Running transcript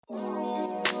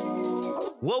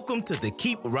Welcome to the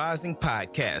Keep Rising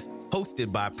podcast,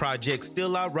 hosted by Project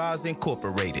Still I Rise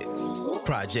Incorporated.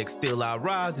 Project Still I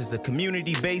Rise is a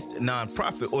community-based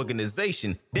nonprofit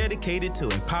organization dedicated to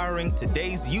empowering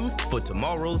today's youth for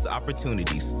tomorrow's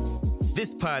opportunities.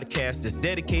 This podcast is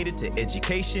dedicated to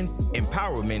education,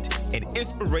 empowerment, and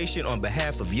inspiration on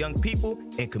behalf of young people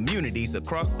and communities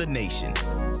across the nation.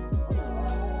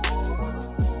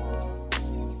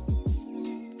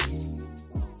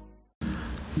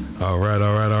 All right.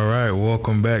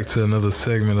 Welcome back to another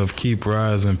segment of Keep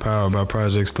Rising, powered by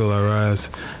Project Still I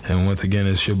Rise. And once again,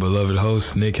 it's your beloved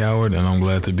host, Nick Howard, and I'm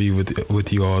glad to be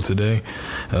with you all today.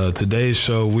 Today's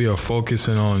show, we are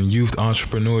focusing on youth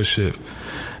entrepreneurship.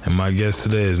 And my guest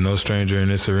today is no stranger in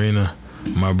this arena.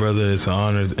 My brother, it's an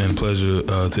honor and pleasure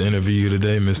to interview you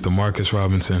today, Mr. Marcus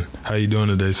Robinson. How you doing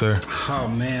today, sir? Oh,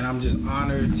 man, I'm just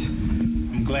honored.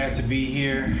 I'm glad to be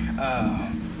here.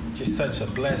 Just such a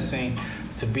blessing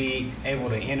to be able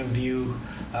to interview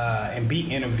and be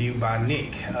interviewed by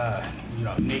Nick.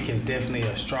 Nick is definitely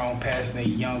a strong, passionate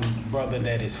young brother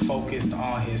that is focused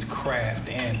on his craft,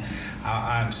 and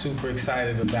I'm super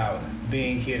excited about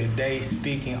being here today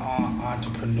speaking on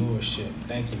entrepreneurship.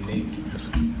 Thank you, Nick.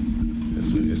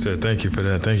 Yes, sir. Thank you for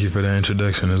that. Thank you for that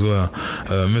introduction as well.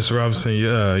 Mr. Robinson,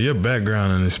 your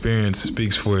background and experience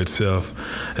speaks for itself.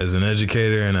 As an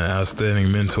educator and an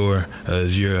outstanding mentor,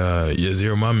 as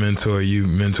you're my mentor, you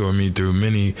mentor me through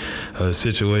many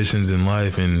situations in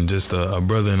life, and just a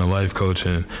brother and a life coach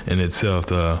in itself.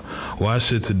 Why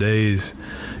should today's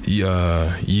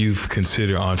youth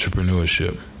consider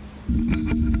entrepreneurship?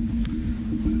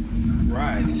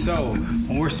 Right. So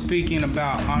when we're speaking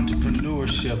about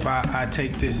entrepreneurship, I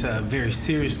take this very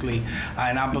seriously,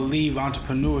 and I believe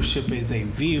entrepreneurship is a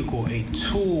vehicle, a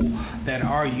tool that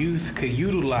our youth could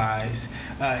utilize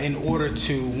in order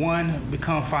to, one,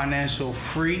 become financial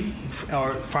free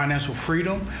or financial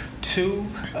freedom, two,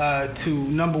 to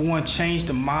number one, change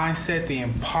the mindset, the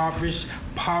impoverished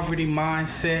poverty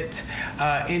mindset,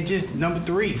 and just number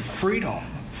three,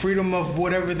 freedom of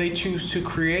whatever they choose to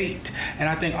create. And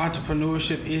I think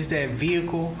entrepreneurship is that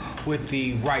vehicle. With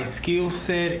the right skill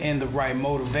set and the right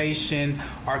motivation,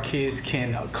 our kids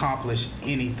can accomplish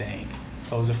anything.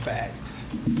 Those are facts.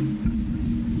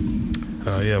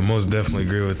 Most definitely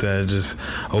agree with that. It just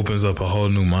opens up a whole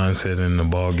new mindset in the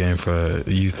ball game for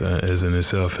youth as in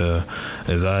itself.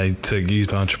 As I took youth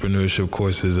entrepreneurship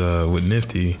courses with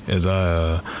Nifty, as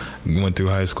I went through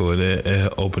high school,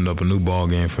 it opened up a new ball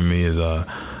game for me as I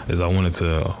wanted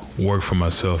to work for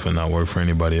myself and not work for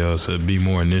anybody else. Be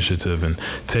more initiative and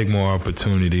take more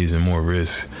opportunities and more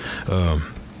risks.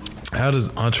 How does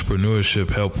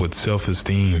entrepreneurship help with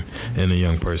self-esteem in a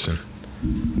young person?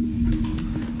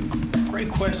 Great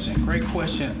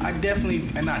question. I definitely,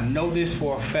 and I know this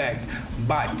for a fact,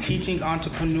 by teaching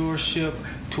entrepreneurship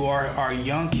to our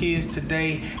young kids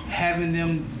today,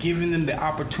 giving them the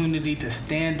opportunity to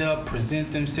stand up,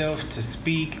 present themselves, to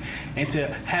speak, and to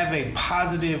have a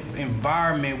positive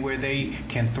environment where they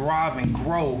can thrive and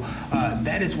grow.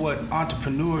 That is what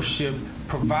entrepreneurship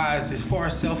provides as far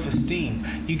as self-esteem.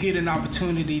 You get an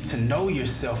opportunity to know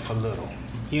yourself a little.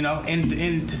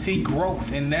 And to see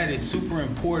growth. And that is super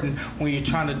important when you're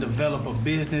trying to develop a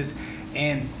business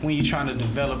and when you're trying to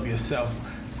develop yourself.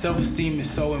 Self-esteem is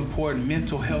so important.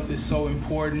 Mental health is so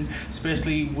important,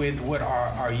 especially with what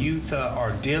our youth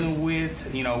are dealing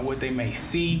with, what they may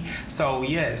see. So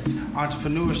yes,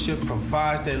 entrepreneurship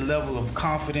provides that level of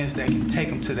confidence that can take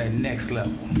them to that next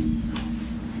level.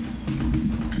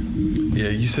 Yeah,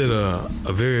 you said a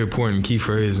very important key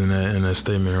phrase in that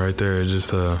statement right there.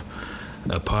 Just a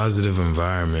positive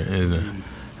environment,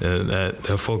 and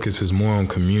that focuses more on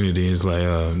community. It's like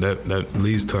that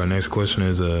leads to our next question: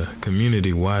 as a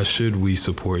community, why should we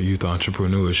support youth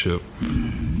entrepreneurship?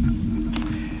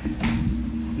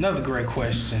 Another great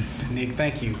question, Nick.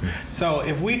 Thank you. So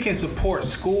if we can support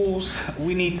schools,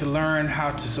 we need to learn how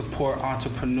to support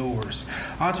entrepreneurs.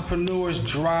 Entrepreneurs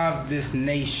drive this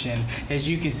nation. As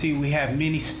you can see, we have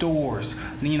many stores.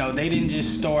 They didn't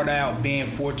just start out being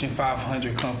Fortune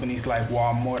 500 companies like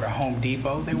Walmart or Home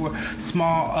Depot. They were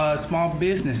small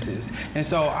businesses. And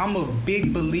so I'm a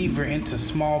big believer into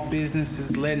small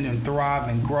businesses, letting them thrive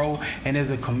and grow. And as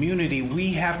a community,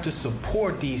 we have to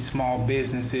support these small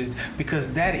businesses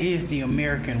because that is the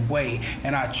American way.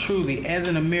 And I truly, as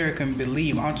an American,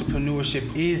 believe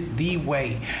entrepreneurship is the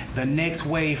way, the next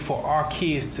way for our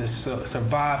kids to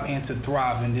survive and to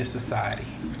thrive in this society.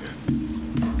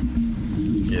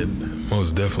 Yeah,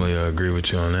 most definitely agree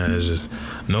with you on that. It's just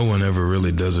no one ever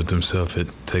really does it themselves. It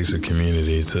takes a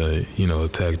community to,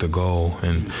 attack the goal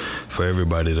and for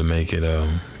everybody to make it,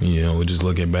 You know, just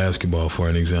look at basketball for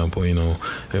an example. You know,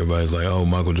 everybody's like, oh,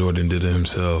 Michael Jordan did it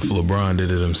himself. LeBron did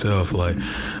it himself. Like,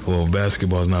 well,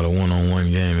 basketball is not a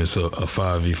one-on-one game. It's a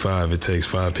 5v5. It takes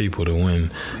 5 people to win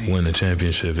a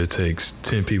championship. It takes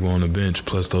 10 people on the bench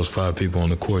plus those 5 people on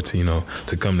the court to, you know,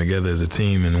 to come together as a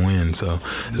team and win. So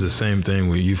it's the same thing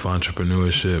with youth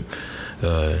entrepreneurship.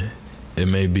 It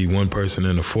may be one person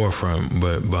in the forefront,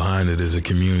 but behind it is a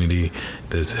community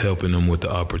that's helping them with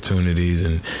the opportunities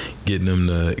and getting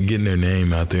their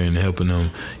name out there and helping them,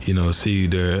 you know, see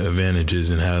their advantages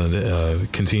and how to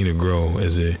continue to grow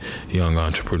as a young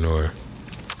entrepreneur.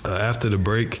 After the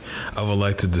break, I would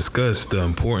like to discuss the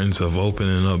importance of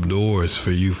opening up doors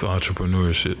for youth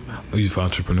entrepreneurs.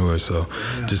 So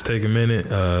just take a minute,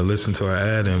 listen to our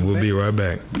ad, and we'll be right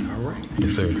back. All right.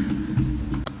 Yes, sir.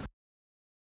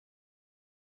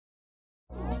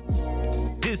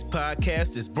 This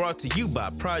podcast is brought to you by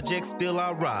Project Still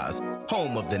Our Rise,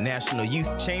 home of the National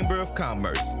Youth Chamber of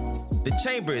Commerce. The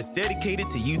Chamber is dedicated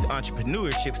to youth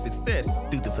entrepreneurship success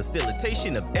through the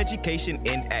facilitation of education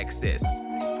and access.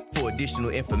 For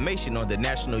additional information on the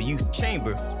National Youth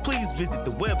Chamber, please visit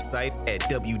the website at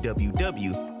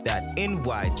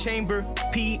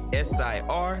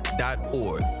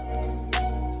www.nychamberpsir.org.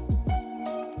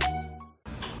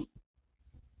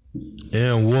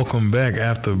 And welcome back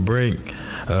after break.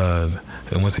 And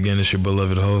once again, it's your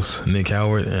beloved host, Nick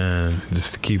Howard, and this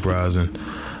is the Keep Rising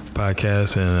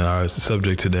podcast. And our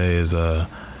subject today is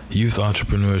youth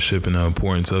entrepreneurship and the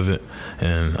importance of it.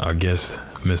 And our guest,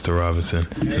 Mr. Robinson.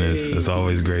 And it's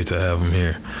always great to have him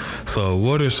here. So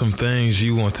what are some things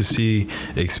you want to see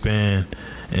expand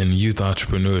in youth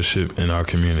entrepreneurship in our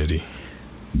community?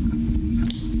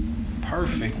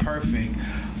 Perfect.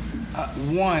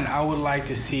 One, I would like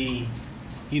to see,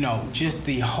 you know, just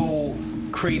the whole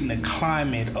creating a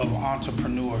climate of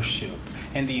entrepreneurship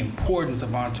and the importance of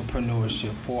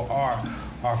entrepreneurship for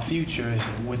our future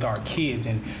with our kids,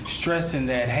 and stressing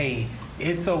that, hey,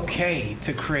 it's okay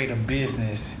to create a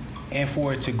business and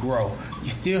for it to grow. You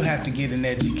still have to get an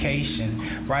education,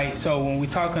 right? So when we're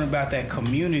talking about that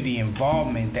community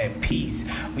involvement, that piece,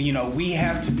 you know, we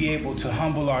have to be able to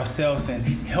humble ourselves and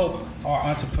help our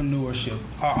entrepreneurs,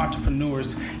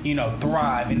 you know,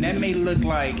 thrive. And that may look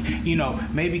like, you know,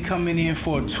 maybe coming in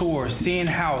for a tour, seeing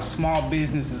how small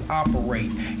businesses operate,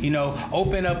 you know,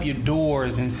 open up your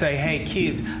doors and say, hey,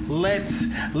 kids,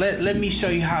 let me show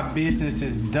you how business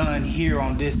is done here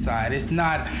on this side. It's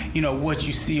not, you know, what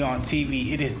you see on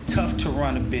TV. It is tough to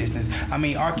run a business. I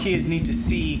mean, our kids need to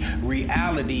see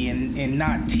reality and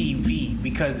not TV,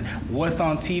 because what's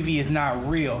on TV is not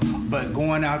real. But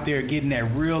going out there, getting that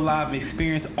real live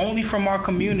experience only from our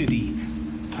community,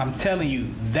 I'm telling you,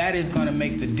 that is going to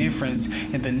make the difference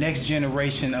in the next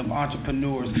generation of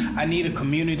entrepreneurs. I need a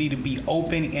community to be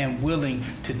open and willing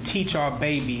to teach our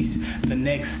babies the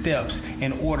next steps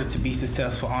in order to be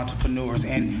successful entrepreneurs.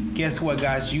 And guess what,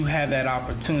 guys? You have that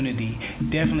opportunity.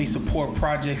 Definitely support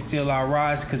Project Still Our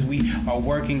Rise, because we are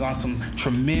working on some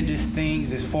tremendous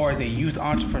things as far as a youth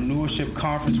entrepreneurship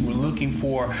conference. We're looking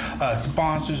for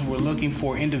sponsors. We're looking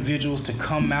for individuals to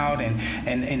come out and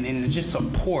just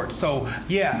support. So,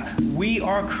 yeah, we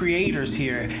are creators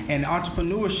here, and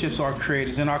entrepreneurships are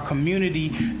creators, and our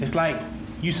community is like,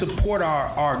 you support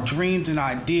our dreams and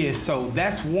ideas. So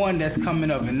that's one that's coming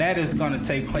up, and that is going to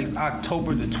take place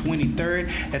October the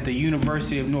 23rd at the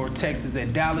University of North Texas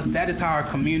at Dallas. That is how our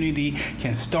community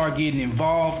can start getting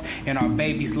involved in our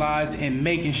babies' lives and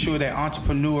making sure that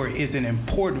entrepreneur is an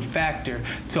important factor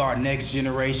to our next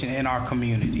generation and our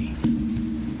community.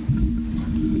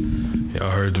 Y'all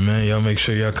heard the man. Y'all make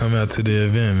sure y'all come out to the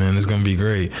event, man. It's gonna be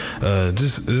great.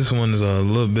 Just this one is a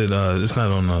little bit. It's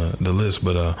not on the list,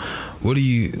 but what do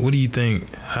you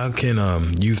think? How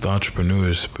can youth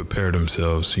entrepreneurs prepare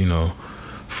themselves, you know,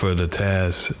 for the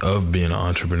task of being an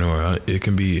entrepreneur? It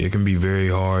can be very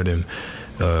hard and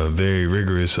very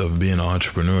rigorous of being an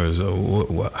entrepreneur.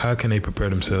 So how can they prepare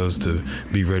themselves to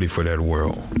be ready for that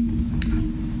world?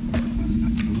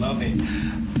 Love it.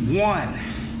 One,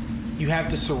 you have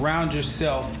to surround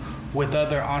yourself with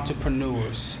other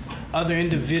entrepreneurs, other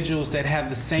individuals that have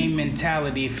the same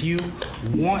mentality. If you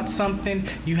want something,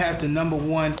 you have to, number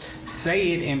one,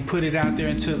 say it and put it out there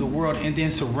into the world, and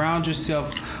then surround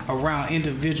yourself around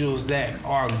individuals that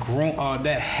are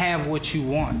that have what you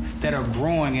want, that are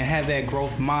growing and have that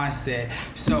growth mindset.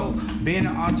 So being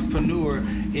an entrepreneur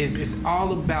is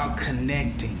all about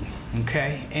connecting,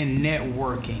 okay, and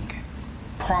networking.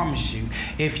 Promise you,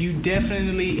 if you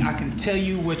I can tell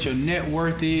you what your net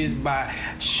worth is by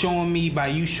you showing me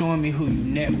who you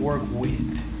network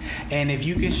with. And if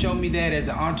you can show me that as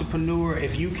an entrepreneur,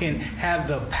 if you can have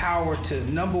the power to,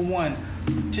 number one,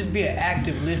 just be an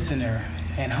active listener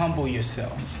and humble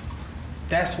yourself.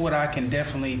 That's what I can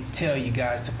definitely tell you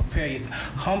guys to prepare yourself.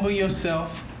 Humble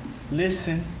yourself,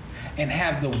 listen, and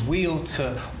have the will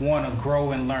to want to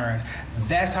grow and learn.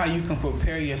 That's how you can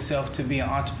prepare yourself to be an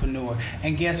entrepreneur.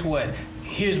 And guess what?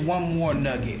 Here's one more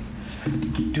nugget.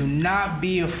 Do not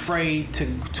be afraid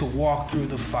to walk through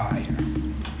the fire.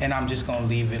 And I'm just going to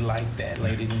leave it like that,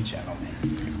 ladies and gentlemen.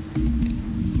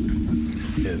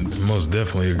 Yeah, most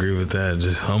definitely agree with that.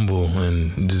 Just humble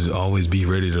and just always be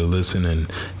ready to listen and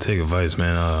take advice,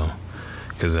 man.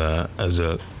 Because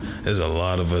there's a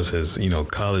lot of us as,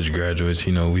 college graduates,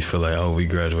 we feel like, we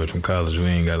graduate from college, we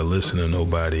ain't got to listen to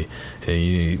nobody.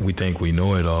 And we think we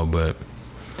know it all, but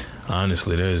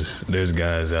honestly, there's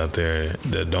guys out there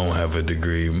that don't have a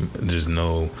degree, just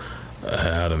know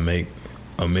how to make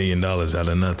 $1 million out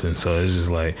of nothing. So it's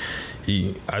just like,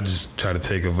 I just try to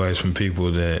take advice from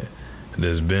people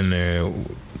that's been there,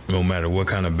 no matter what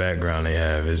kind of background they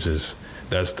have. It's just,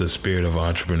 that's the spirit of an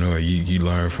entrepreneur. You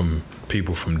learn from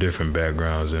people from different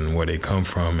backgrounds and where they come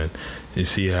from, and you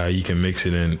see how you can mix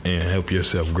it in and help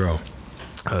yourself grow.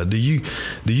 Do you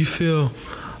feel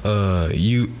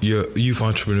your youth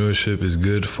entrepreneurship is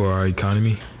good for our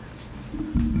economy?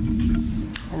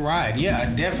 Right. Yeah, I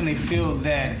definitely feel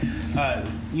that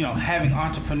having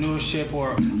entrepreneurship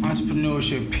or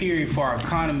entrepreneurship period for our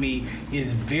economy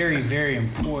is very, very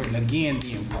important. Again,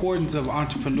 the importance of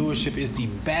entrepreneurship is the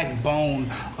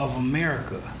backbone of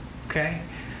America. Okay?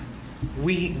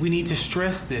 We need to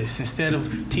stress this. Instead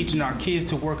of teaching our kids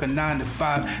to work a 9 to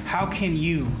 5, how can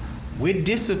you, with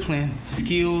discipline,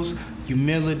 skills,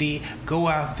 humility, go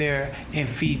out there and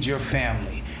feed your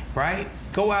family, right?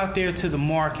 Go out there to the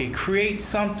market, create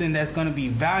something that's going to be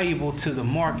valuable to the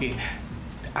market.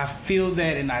 I feel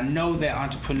that, and I know that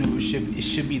entrepreneurship, it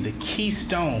should be the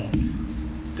keystone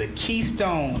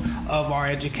of our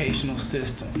educational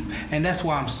system. And that's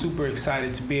why I'm super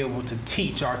excited to be able to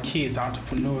teach our kids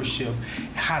entrepreneurship,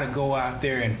 how to go out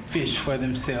there and fish for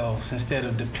themselves instead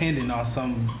of depending on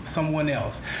someone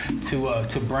else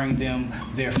to bring them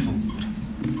their food.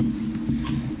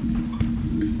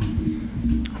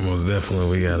 Most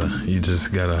definitely, you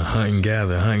just gotta hunt and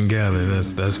gather.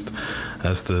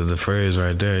 That's the phrase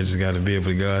right there. You just gotta be able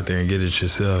to go out there and get it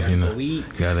yourself.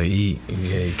 Gotta eat.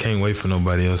 Yeah, you can't wait for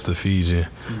nobody else to feed you,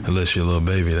 unless you're a little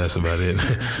baby. That's about it.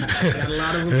 Got a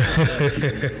lot of them.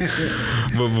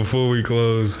 But before we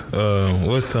close,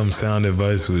 what's some sound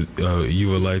advice you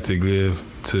would like to give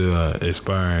to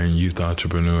aspiring youth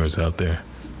entrepreneurs out there?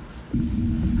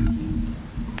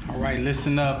 All right,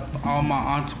 listen up, all my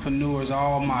entrepreneurs,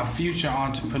 all my future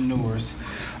entrepreneurs.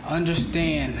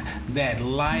 Understand that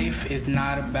life is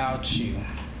not about you.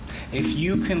 If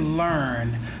you can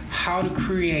learn how to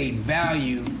create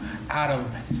value out of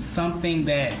something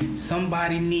that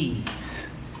somebody needs,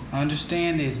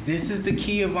 understand this. This is the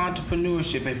key of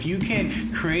entrepreneurship. If you can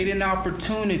create an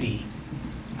opportunity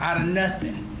out of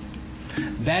nothing,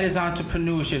 that is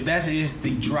entrepreneurship. That is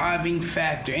the driving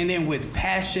factor. And then with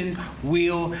passion,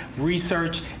 will,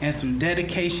 research, and some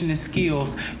dedication and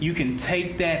skills, you can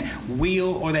take that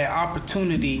will or that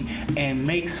opportunity and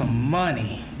make some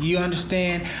money. You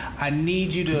understand? I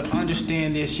need you to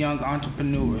understand this, young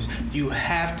entrepreneurs. You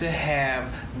have to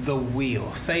have the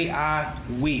will. Say, I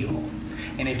will.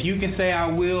 And if you can say I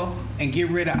will and get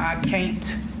rid of I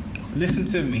can't, listen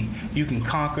to me. You can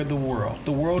conquer the world.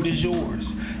 The world is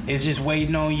yours. It's just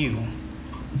waiting on you.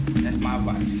 That's my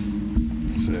advice.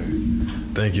 Sir.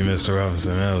 Thank you, Mr.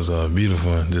 Robinson. That was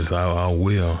beautiful. Just I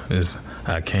will. It's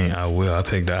I can't. I will. I'll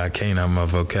take the I can't out of my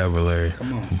vocabulary.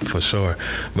 Come on. For sure.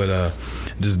 But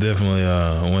just definitely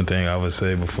one thing I would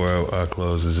say before I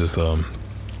close is just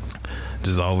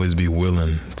always be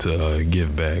willing to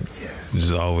give back. Yes.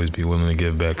 Just always be willing to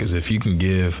give back. Because if you can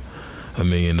give $1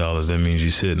 million, that means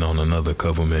you're sitting on another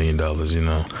couple $1 million,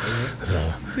 Mm-hmm.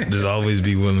 So just always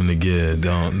be willing to give.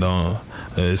 Don't.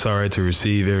 It's all right to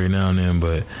receive every now and then,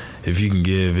 but if you can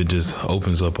give, it just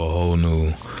opens up a whole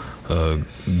new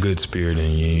good spirit,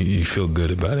 and you feel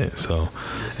good about it. So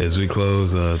as we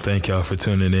close, thank y'all for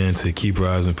tuning in to Keep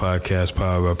Rising Podcast,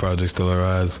 powered by Project Still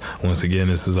Arise. Once again,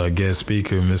 this is our guest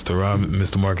speaker,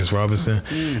 Mr. Marcus Robinson,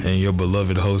 and your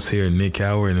beloved host here, Nick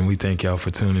Howard, and we thank y'all for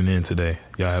tuning in today.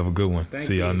 Y'all have a good one.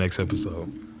 See y'all next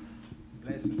episode.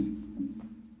 Blessings.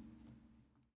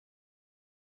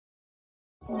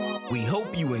 We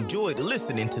hope you enjoyed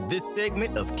listening to this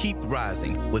segment of Keep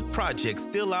Rising with Project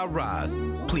Still I Rise.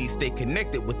 Please stay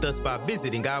connected with us by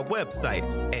visiting our website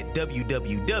at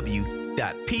www.psir.org.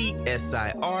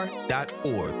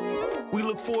 We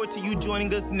look forward to you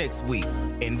joining us next week.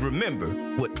 And remember,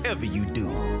 whatever you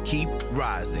do, keep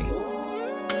rising.